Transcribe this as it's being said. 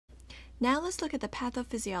Now let's look at the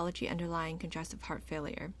pathophysiology underlying congestive heart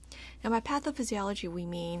failure. Now by pathophysiology we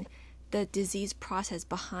mean the disease process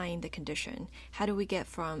behind the condition. How do we get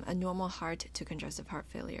from a normal heart to congestive heart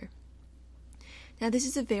failure? Now this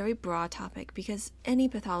is a very broad topic because any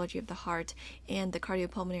pathology of the heart and the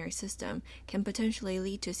cardiopulmonary system can potentially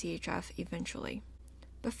lead to CHF eventually.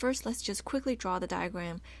 But first, let's just quickly draw the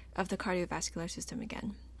diagram of the cardiovascular system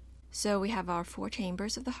again. So we have our 4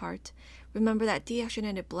 chambers of the heart. Remember that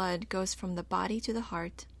deoxygenated blood goes from the body to the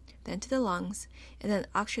heart, then to the lungs, and then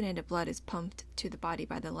oxygenated blood is pumped to the body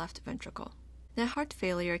by the left ventricle. Now heart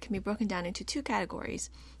failure can be broken down into 2 categories.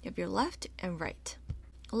 You have your left and right.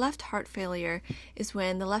 Left heart failure is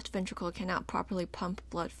when the left ventricle cannot properly pump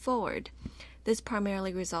blood forward. This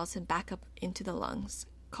primarily results in backup into the lungs,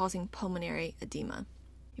 causing pulmonary edema.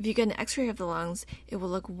 If you get an x-ray of the lungs, it will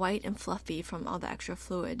look white and fluffy from all the extra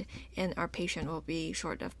fluid, and our patient will be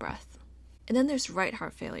short of breath. And then there's right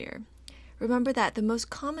heart failure. Remember that the most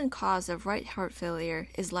common cause of right heart failure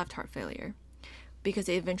is left heart failure, because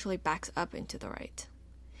it eventually backs up into the right.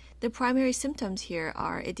 The primary symptoms here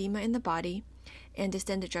are edema in the body and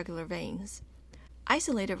distended jugular veins.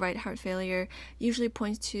 Isolated right heart failure usually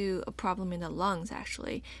points to a problem in the lungs,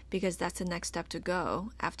 actually, because that's the next step to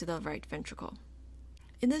go after the right ventricle.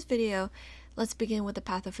 In this video, let's begin with the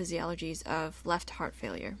pathophysiologies of left heart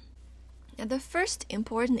failure. Now, the first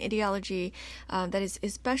important etiology that is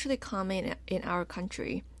especially common in our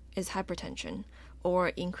country is hypertension, or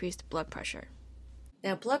increased blood pressure.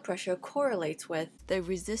 Now, blood pressure correlates with the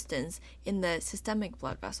resistance in the systemic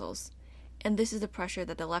blood vessels, and this is the pressure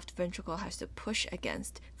that the left ventricle has to push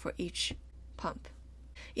against for each pump.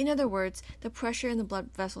 In other words, the pressure in the blood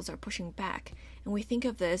vessels are pushing back, and we think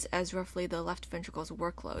of this as roughly the left ventricle's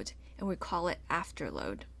workload, and we call it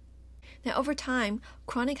afterload. Now, over time,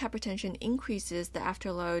 chronic hypertension increases the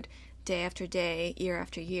afterload day after day, year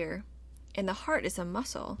after year, and the heart is a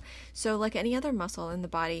muscle, so like any other muscle in the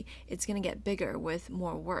body, it's going to get bigger with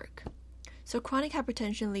more work. So chronic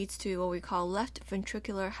hypertension leads to what we call left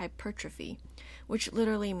ventricular hypertrophy, which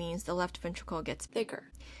literally means the left ventricle gets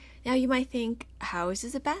bigger. Now you might think, how is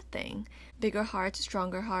this a bad thing? Bigger heart,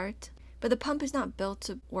 stronger heart? But the pump is not built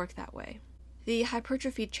to work that way. The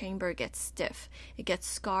hypertrophied chamber gets stiff, it gets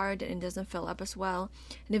scarred and it doesn't fill up as well,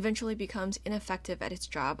 and eventually becomes ineffective at its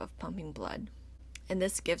job of pumping blood. And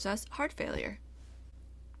this gives us heart failure.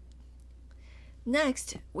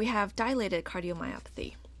 Next, we have dilated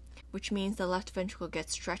cardiomyopathy, which means the left ventricle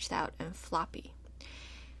gets stretched out and floppy.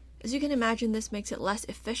 As you can imagine, this makes it less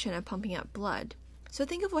efficient at pumping out blood. So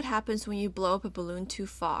think of what happens when you blow up a balloon too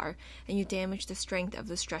far and you damage the strength of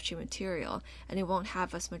the stretchy material and it won't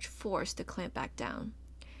have as much force to clamp back down.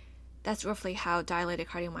 That's roughly how dilated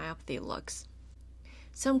cardiomyopathy looks.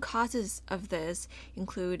 Some causes of this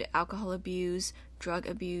include alcohol abuse, drug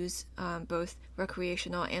abuse, both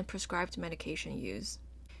recreational and prescribed medication use,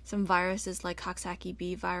 some viruses like Coxsackie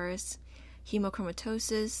B virus,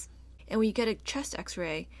 hemochromatosis, and when you get a chest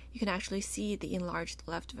x-ray, you can actually see the enlarged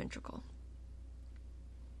left ventricle.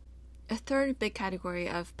 A third big category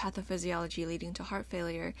of pathophysiology leading to heart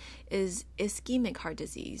failure is ischemic heart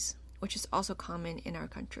disease, which is also common in our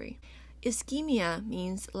country. Ischemia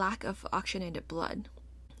means lack of oxygenated blood.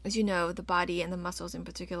 As you know, the body and the muscles in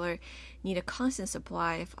particular need a constant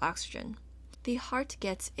supply of oxygen. The heart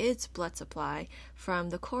gets its blood supply from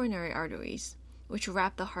the coronary arteries, which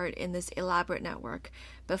wrap the heart in this elaborate network,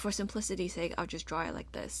 but for simplicity's sake, I'll just draw it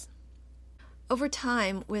like this. Over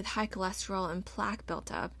time, with high cholesterol and plaque built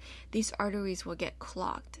up, these arteries will get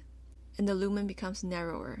clogged, and the lumen becomes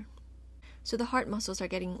narrower. So the heart muscles are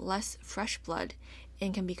getting less fresh blood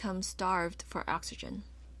and can become starved for oxygen.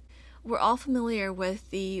 We're all familiar with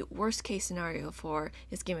the worst case scenario for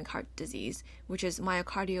ischemic heart disease, which is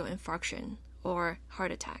myocardial infarction, or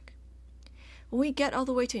heart attack. When we get all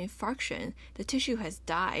the way to infarction, the tissue has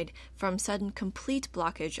died from sudden complete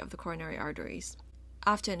blockage of the coronary arteries.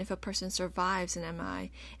 Often, if a person survives an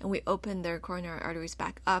MI and we open their coronary arteries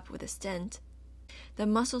back up with a stent, the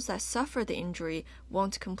muscles that suffer the injury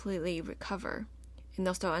won't completely recover, and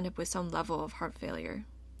they'll still end up with some level of heart failure.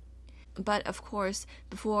 But of course,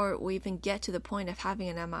 before we even get to the point of having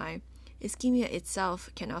an MI, ischemia itself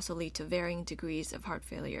can also lead to varying degrees of heart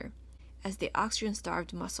failure, as the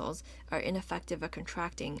oxygen-starved muscles are ineffective at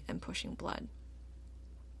contracting and pushing blood.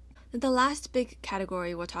 The last big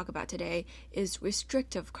category we'll talk about today is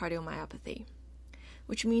restrictive cardiomyopathy,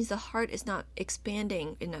 which means the heart is not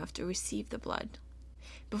expanding enough to receive the blood.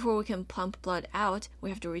 Before we can pump blood out, we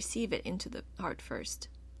have to receive it into the heart first.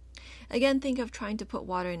 Again, think of trying to put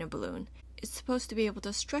water in a balloon. It's supposed to be able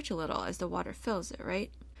to stretch a little as the water fills it, right?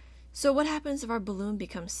 So what happens if our balloon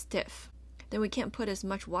becomes stiff? then we can't put as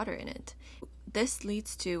much water in it. This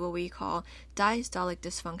leads to what we call diastolic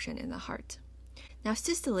dysfunction in the heart. Now,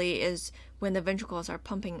 systole is when the ventricles are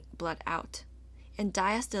pumping blood out, and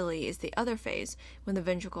diastole is the other phase when the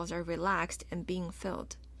ventricles are relaxed and being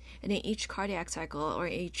filled. And in each cardiac cycle, or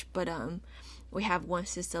each buddha, we have one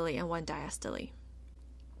systole and one diastole.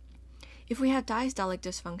 If we have diastolic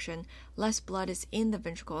dysfunction, less blood is in the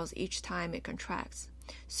ventricles each time it contracts.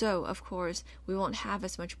 So, of course, we won't have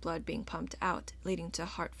as much blood being pumped out, leading to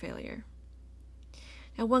heart failure.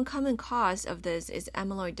 Now, one common cause of this is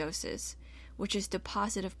amyloidosis, which is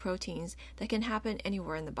deposit of proteins that can happen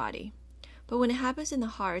anywhere in the body. But when it happens in the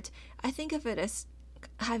heart, I think of it as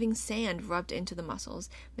having sand rubbed into the muscles,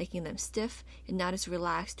 making them stiff and not as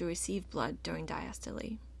relaxed to receive blood during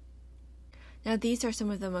diastole. Now, these are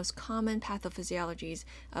some of the most common pathophysiologies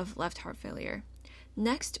of left heart failure.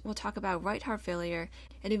 Next, we'll talk about right heart failure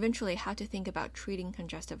and eventually how to think about treating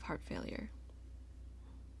congestive heart failure.